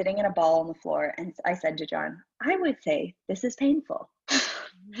sitting in a ball on the floor and I said to John, I would say this is painful.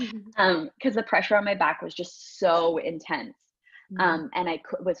 Because the pressure on my back was just so intense. Mhm. And I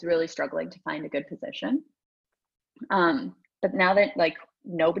was really struggling to find a good position. But now that like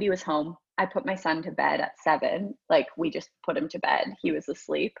nobody was home, I put my son to bed at 7. Like we just put him to bed. He was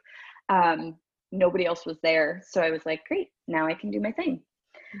asleep. Um, Nobody else was there. So I was like, great, now I can do my thing.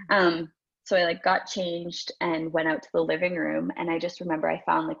 Um, so I like got changed and went out to the living room. And I just remember I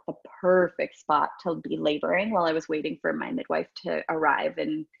found like the perfect spot to be laboring while I was waiting for my midwife to arrive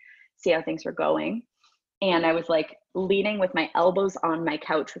and see how things were going. And I was like leaning with my elbows on my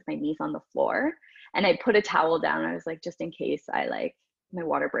couch with my knees on the floor. And I put a towel down. I was like, just in case I like my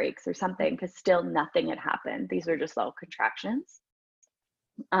water breaks or something, because still nothing had happened. These were just all contractions.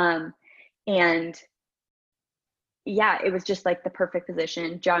 Um, and yeah, it was just like the perfect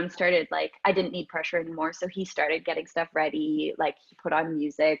position. John started like, I didn't need pressure anymore. So he started getting stuff ready. Like he put on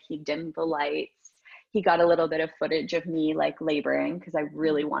music, he dimmed the lights. He got a little bit of footage of me like laboring because I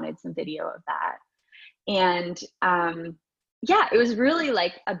really wanted some video of that. And yeah, it was really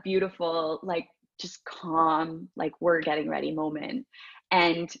like a beautiful, like just calm, like we're getting ready moment.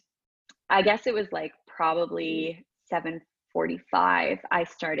 And I guess it was like probably 7:45. I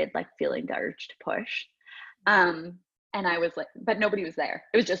started like feeling the urge to push. Um, and I was like, but nobody was there.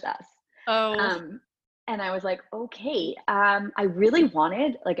 It was just us. Oh. Um, and I was like, okay, I really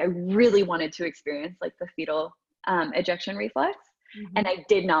wanted to experience like the fetal ejection reflex. And Mhm. I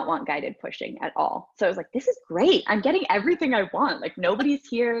did not want guided pushing at all. So I was like, this is great. I'm getting everything I want. Like nobody's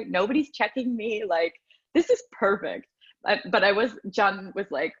here, nobody's checking me. Like this is perfect. But John was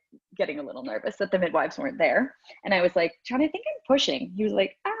like getting a little nervous that the midwives weren't there. And I was like, John, I think I'm pushing. He was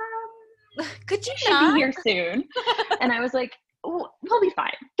like, Could you you should be not? here soon. And I was like, we'll be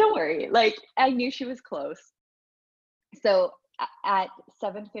fine. Don't worry. Like I knew she was close. So at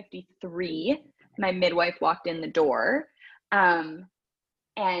 7:53, my midwife walked in the door. Um,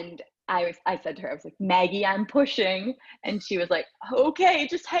 and I said to her, I was like, Maggie, I'm pushing. And she was like, okay,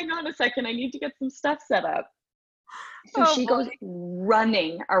 just hang on a second. I need to get some stuff set up. So Oh she boy. goes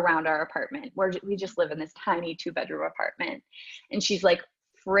running around our apartment where we just live in this tiny 2-bedroom apartment. And she's like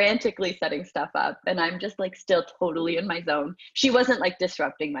frantically setting stuff up. And I'm just like still totally in my zone. She wasn't like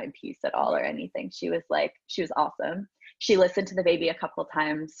disrupting my peace at all or anything. She was awesome. She listened to the baby a couple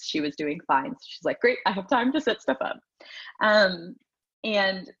times. She was doing fine. So she's like, great, I have time to set stuff up. Um,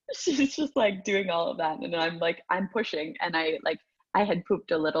 and she's just like doing all of that. And I'm like, I'm pushing. And I had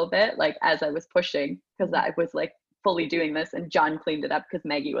pooped a little bit like as I was pushing because I was like fully doing this, and John cleaned it up because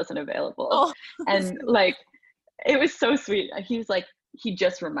Maggie wasn't available. Oh, And like it was so sweet. He was like, he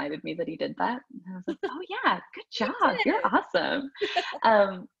just reminded me that he did that. And I was like, oh yeah, good job. You're awesome.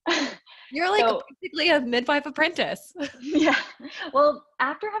 Um, you're like so basically a midwife apprentice. yeah. Well,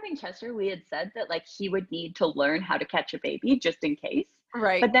 after having Chester, we had said that like he would need to learn how to catch a baby just in case.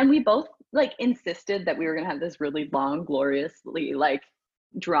 Right. But then we both like insisted that we were going to have this really long, gloriously like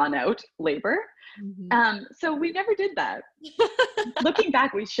drawn out labor. So we never did that. Looking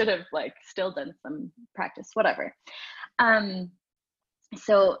back, we should have like still done some practice, whatever.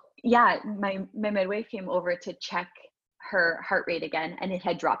 So yeah, my midwife came over to check her heart rate again, and it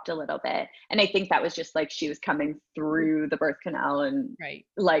had dropped a little bit. And I think that was just like she was coming through the birth canal and Right.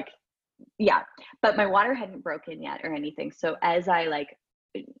 like, yeah, but my water hadn't broken yet or anything. So as I like,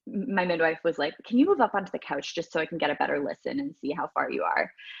 my midwife was like, can you move up onto the couch just so I can get a better listen and see how far you are?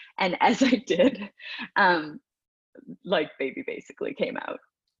 And as I did, like baby basically came out.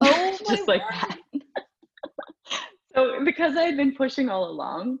 Oh just like that. So because I had been pushing all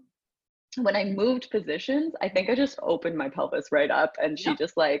along, when I moved positions, I think I just opened my pelvis right up, and she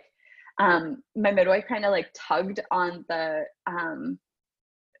just like, my midwife kind of like tugged on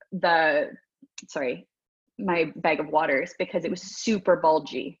sorry, my bag of waters because it was super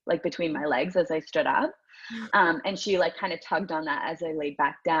bulgy, like between my legs as I stood up. And she like kind of tugged on that as I laid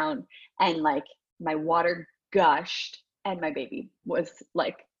back down, and like my water gushed and my baby was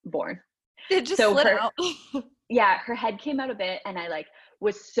like born. It just So slid out. yeah, her head came out a bit, and I like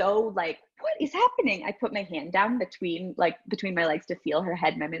was so like, what is happening? I put my hand down between my legs to feel her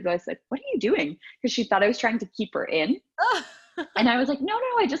head. My midwife was like, what are you doing? Because she thought I was trying to keep her in. And I was like, no,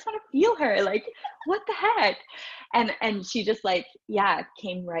 I just want to feel her. Like, what the heck? And she just like, yeah,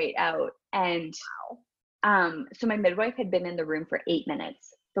 came right out. And so my midwife had been in the room for 8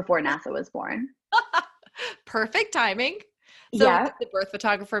 minutes before NASA was born. Perfect timing. So Yeah. did the birth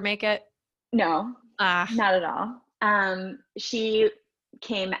photographer make it? No, not at all. She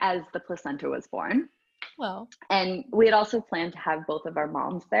came as the placenta was born. Well, and we had also planned to have both of our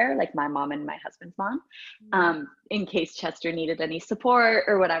moms there, like my mom and my husband's mom, in case Chester needed any support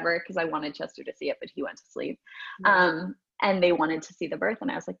or whatever, because I wanted Chester to see it, but he went to sleep. And they wanted to see the birth,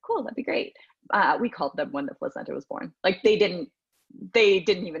 and I was like, cool, that'd be great. We called them when the placenta was born. Like they didn't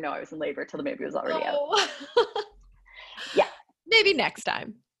even know I was in labor till the baby was already out. Yeah. Maybe next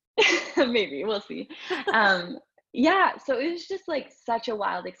time. Maybe, we'll see. Yeah, so it was just like such a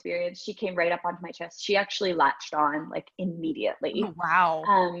wild experience. She came right up onto my chest. She actually latched on like immediately. Oh,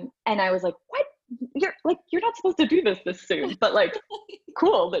 wow. And I was like, what? You're not supposed to do this soon, but like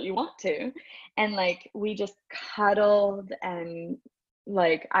cool that you want to. And like we just cuddled, and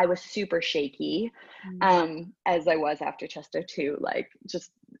like I was super shaky, as I was after Chester too. Like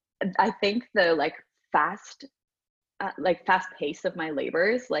just I think the fast pace of my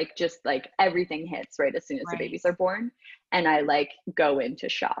labors, like just like everything hits right as soon as the babies are born, and I like go into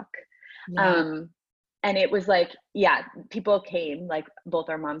shock. And it was like, yeah, people came, like both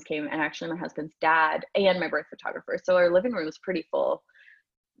our moms came, and actually my husband's dad and my birth photographer. So our living room was pretty full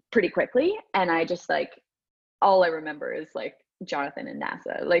pretty quickly. And I just like, all I remember is like Jonathan and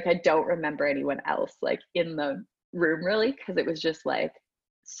NASA. Like I don't remember anyone else like in the room really, because it was just like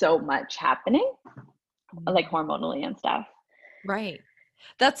so much happening, like hormonally and stuff. Right.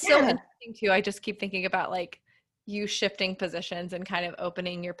 That's so interesting too. I just keep thinking about like you shifting positions and kind of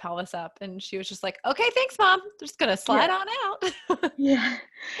opening your pelvis up. And she was just like, okay, thanks, Mom. I'm just going to slide on out. Yeah.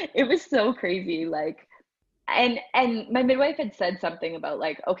 It was so crazy. Like, and my midwife had said something about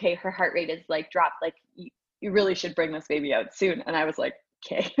like, okay, her heart rate is like dropped. Like you really should bring this baby out soon. And I was like,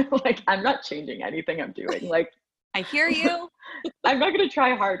 okay, like I'm not changing anything I'm doing. Like, I hear you. I'm not going to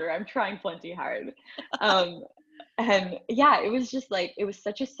try harder. I'm trying plenty hard. And yeah, it was just like, it was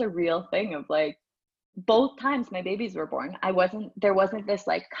such a surreal thing of like, both times my babies were born, there wasn't this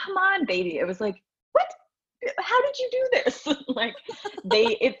like, come on, baby. It was like, what? How did you do this? Like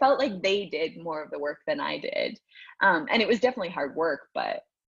it felt like they did more of the work than I did. And it was definitely hard work, but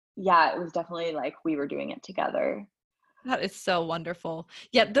yeah, it was definitely like we were doing it together. That is so wonderful.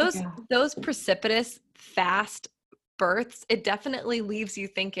 Yeah, those precipitous fast births, it definitely leaves you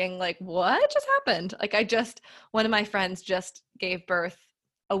thinking like, what just happened? Like one of my friends just gave birth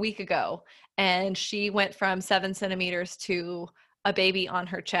a week ago, and she went from 7 centimeters to a baby on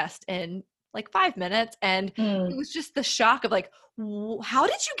her chest in like 5 minutes. And it Mm, was just the shock of like, how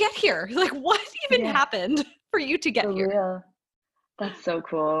did you get here? Like, what even yeah, happened for you to get for here? real. That's so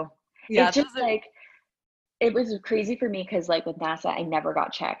cool. Yeah, It's just those are, like, it was crazy for me because, like, with NASA, I never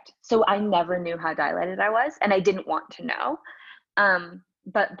got checked. So I never knew how dilated I was, and I didn't want to know.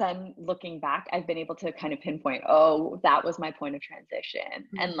 But then looking back, I've been able to kind of pinpoint, oh, that was my point of transition.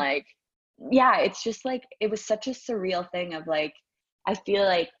 And Mhm. like, yeah, it's just like, it was such a surreal thing of like, I feel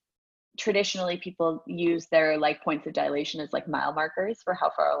like traditionally people use their like points of dilation as like mile markers for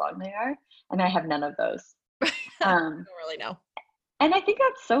how far along they are. And I have none of those. I Um, don't really know. and I think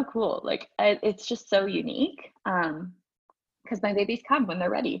that's so cool. Like, it's just so unique. Because my babies come when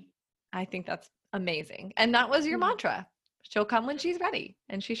they're ready. I think that's amazing. And that was your Yeah, mantra. She'll come when she's ready.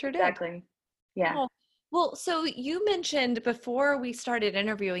 And she sure did. exactly. Yeah. Oh, well, so you mentioned before we started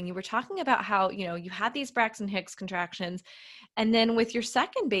interviewing, you were talking about how, you had these Braxton Hicks contractions. And then with your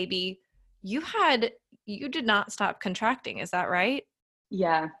second baby, you did not stop contracting. Is that right?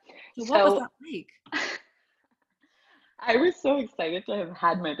 Yeah. So what was that So like? I was so excited to have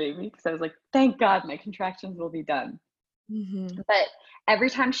had my baby because I was like, thank God my contractions will be done. Hmm. But every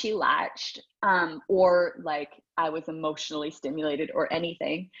time she latched, or like I was emotionally stimulated or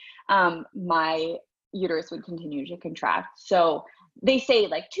anything, my uterus would continue to contract. So they say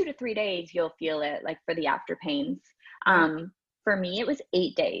like 2 to 3 days you'll feel it, like for the after pains. Right. For me, it was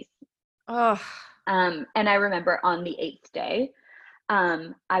 8 days. Oh, And I remember on the eighth day,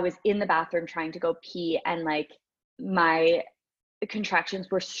 I was in the bathroom trying to go pee, and like my contractions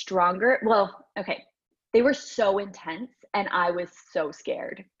were stronger. Well, okay. They were so intense, and I was so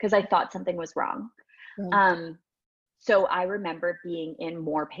scared because I thought something was wrong. right. Um, so I remember being in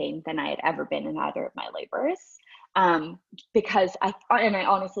more pain than I had ever been in either of my labors. Um, because I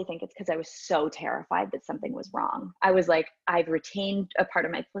honestly think it's because I was so terrified that something was wrong. I was like, I've retained a part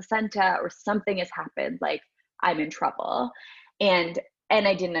of my placenta or something has happened, like I'm in trouble. And and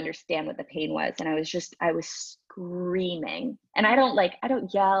I didn't understand what the pain was. And I was screaming. And I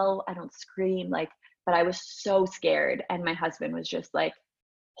don't yell, I don't scream, like, but I was so scared. And my husband was just like,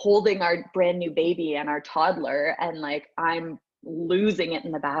 holding our brand new baby and our toddler, and like I'm losing it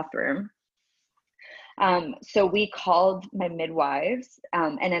in the bathroom. So we called my midwives,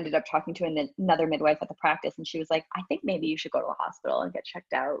 and ended up talking to another midwife at the practice, and she was like, I think maybe you should go to a hospital and get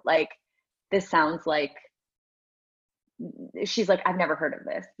checked out. Like, this sounds like, she's like, I've never heard of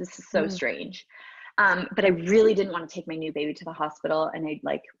this. This is so Mm. strange. But I really didn't want to take my new baby to the hospital. And I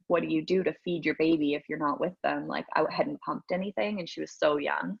like, what do you do to feed your baby if you're not with them? Like, I hadn't pumped anything, and she was so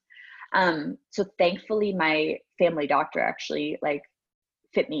young. So thankfully, my family doctor actually like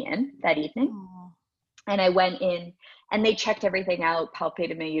fit me in that evening. Oh. And I went in, and they checked everything out,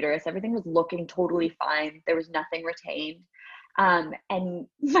 palpated my uterus. Everything was looking totally fine. There was nothing retained. And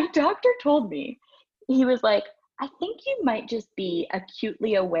my doctor told me, he was like, I think you might just be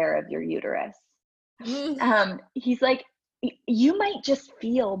acutely aware of your uterus. Mm. He's like, you might just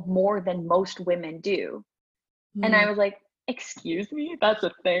feel more than most women do. And Mm. I was like, excuse me, that's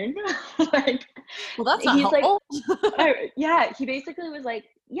a thing. Like, Well, that's not he's like, helpful. yeah, he basically was like,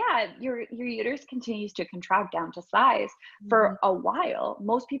 yeah, your uterus continues to contract down to size Mhm. for a while.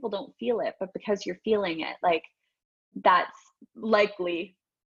 Most people don't feel it, but because you're feeling it, like, that's likely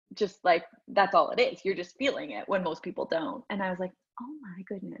just like, that's all it is. You're just feeling it when most people don't. And I was like, oh my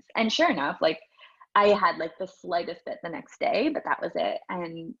goodness. And sure enough, like, I had like the slightest bit the next day, but that was it.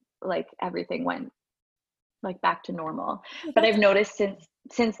 And like everything went like back to normal. Oh, But that's I've noticed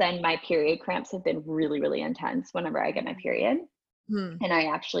since then my period cramps have been really, really intense whenever I get my period. hmm, And I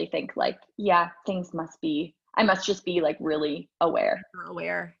actually think like, yeah, I must just be like really aware. hyper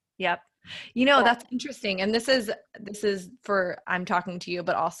aware. Yep. Yeah. That's interesting. And this is for I'm talking to you,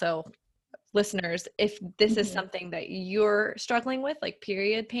 but also listeners, if this is Mhm. something that you're struggling with, like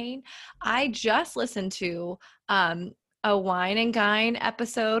period pain, I just listened to a Wine and Gyn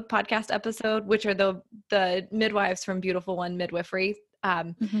podcast episode, which are the midwives from Beautiful One Midwifery.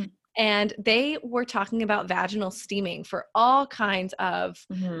 Mhm. And they were talking about vaginal steaming for all kinds of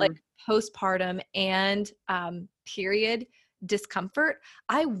like Mhm. postpartum and period discomfort.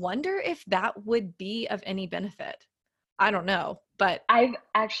 I wonder if that would be of any benefit. I don't know, but I've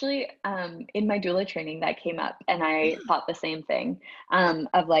actually, in my doula training that came up, and I thought the same thing,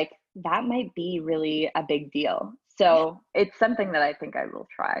 of like, that might be really a big deal. So it's something that I think I will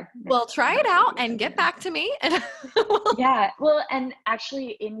try. Well, try it out and get back to me. And Yeah. Well, and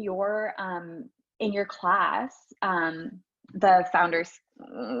actually in your class, the founders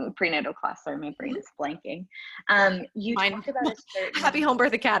prenatal class, sorry, my brain is blanking. You talked about a certain Happy Home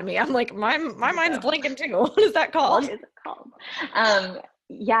Birth Academy. I'm like, my mind's blanking too. What is that called? What is it called?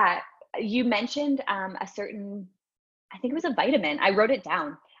 Yeah, you mentioned a certain, I think it was a vitamin. I wrote it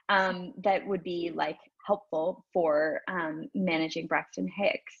down, that would be like helpful for managing Braxton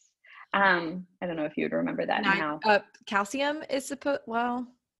Hicks. I don't know if you would remember that now. Calcium is supposed, well,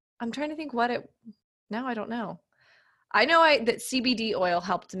 I'm trying to think now I don't know. I know that CBD oil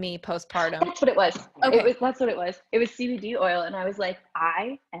helped me postpartum. That's what it was. Okay. That's what it was. It was CBD oil. And I was like,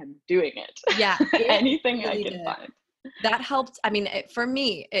 I am doing it. Yeah. Anything really I can find. That helped. I mean, for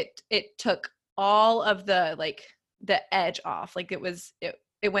me, it took all of the, like, the edge off. Like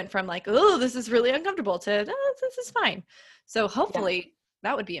it went from like, oh, this is really uncomfortable to, oh, this is fine. So hopefully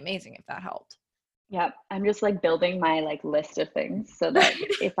that would be amazing if that helped. Yeah. I'm just like building my like list of things so that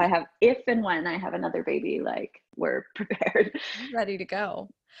if and when I have another baby, like we're prepared. Ready to go.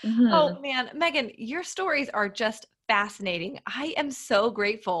 Mm-hmm. Oh man, Megan, your stories are just fascinating. I am so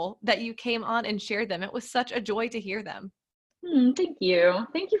grateful that you came on and shared them. It was such a joy to hear them. Thank you.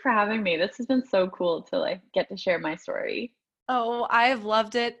 Thank you for having me. This has been so cool to like get to share my story. Oh, I've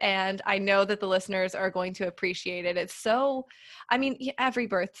loved it. And I know that the listeners are going to appreciate it. It's so, I mean, every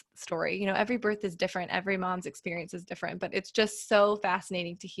birth story, every birth is different. Every mom's experience is different, but it's just so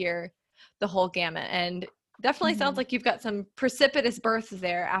fascinating to hear the whole gamut. And definitely sounds like you've got some precipitous births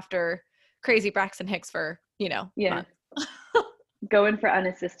there after crazy Braxton Hicks for, months. Going for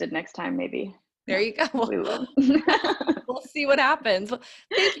unassisted next time, maybe. There you go. We will. We'll see what happens. Well,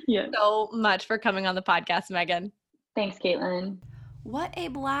 thank you so much for coming on the podcast, Megan. Thanks, Caitlin. What a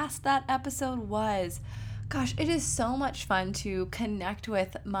blast that episode was. Gosh, it is so much fun to connect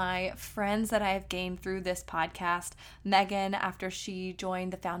with my friends that I have gained through this podcast. Megan, after she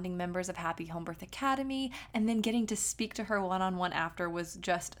joined the founding members of Happy Home Birth Academy, and then getting to speak to her one-on-one after was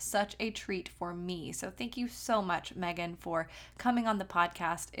just such a treat for me. So thank you so much, Megan, for coming on the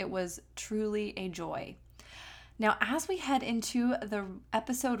podcast. It was truly a joy. Now, as we head into the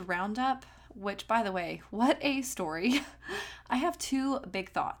episode roundup, which, by the way, what a story, I have two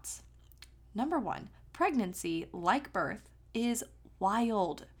big thoughts. Number one, pregnancy, like birth, is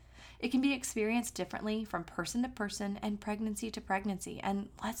wild. It can be experienced differently from person to person and pregnancy to pregnancy. And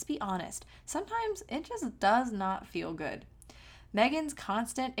let's be honest, sometimes it just does not feel good. Megan's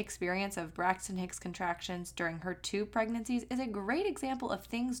constant experience of Braxton Hicks contractions during her 2 pregnancies is a great example of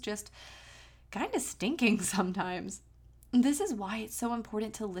things just kind of stinking sometimes. This is why it's so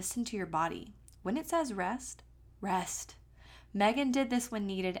important to listen to your body. When it says rest, rest. Megan did this when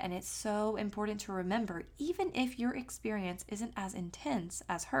needed, and it's so important to remember, even if your experience isn't as intense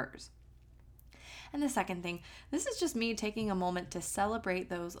as hers. And the second thing, this is just me taking a moment to celebrate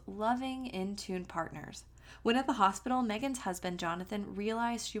those loving, in-tune partners. When at the hospital, Megan's husband, Jonathan,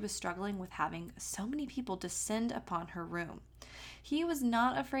 realized she was struggling with having so many people descend upon her room. He was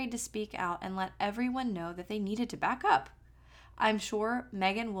not afraid to speak out and let everyone know that they needed to back up. I'm sure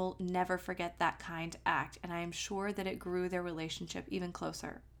Megan will never forget that kind act, and I am sure that it grew their relationship even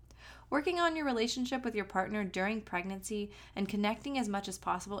closer. Working on your relationship with your partner during pregnancy and connecting as much as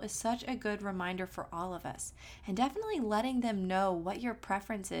possible is such a good reminder for all of us, and definitely letting them know what your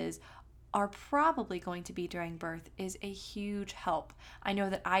preferences are probably going to be during birth is a huge help. I know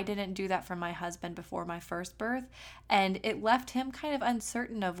that I didn't do that for my husband before my first birth, and it left him kind of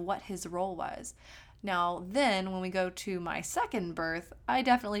uncertain of what his role was. Now, then, when we go to my second birth, I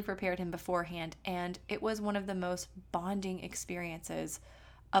definitely prepared him beforehand, and it was one of the most bonding experiences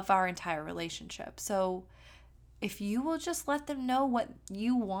of our entire relationship. So if you will just let them know what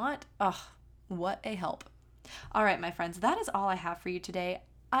you want, what a help. All right, my friends, that is all I have for you today.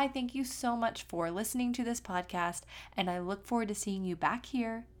 I thank you so much for listening to this podcast, and I look forward to seeing you back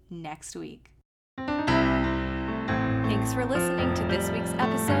here next week. Thanks for listening to this week's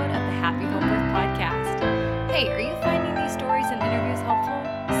episode of the Happy Home Birth Podcast. Hey, are you finding these stories and interviews helpful?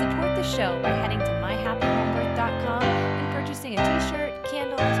 Support the show by heading to myhappyhomebirth.com and purchasing a t-shirt,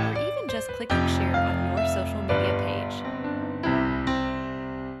 candles, or even just clicking share on your social media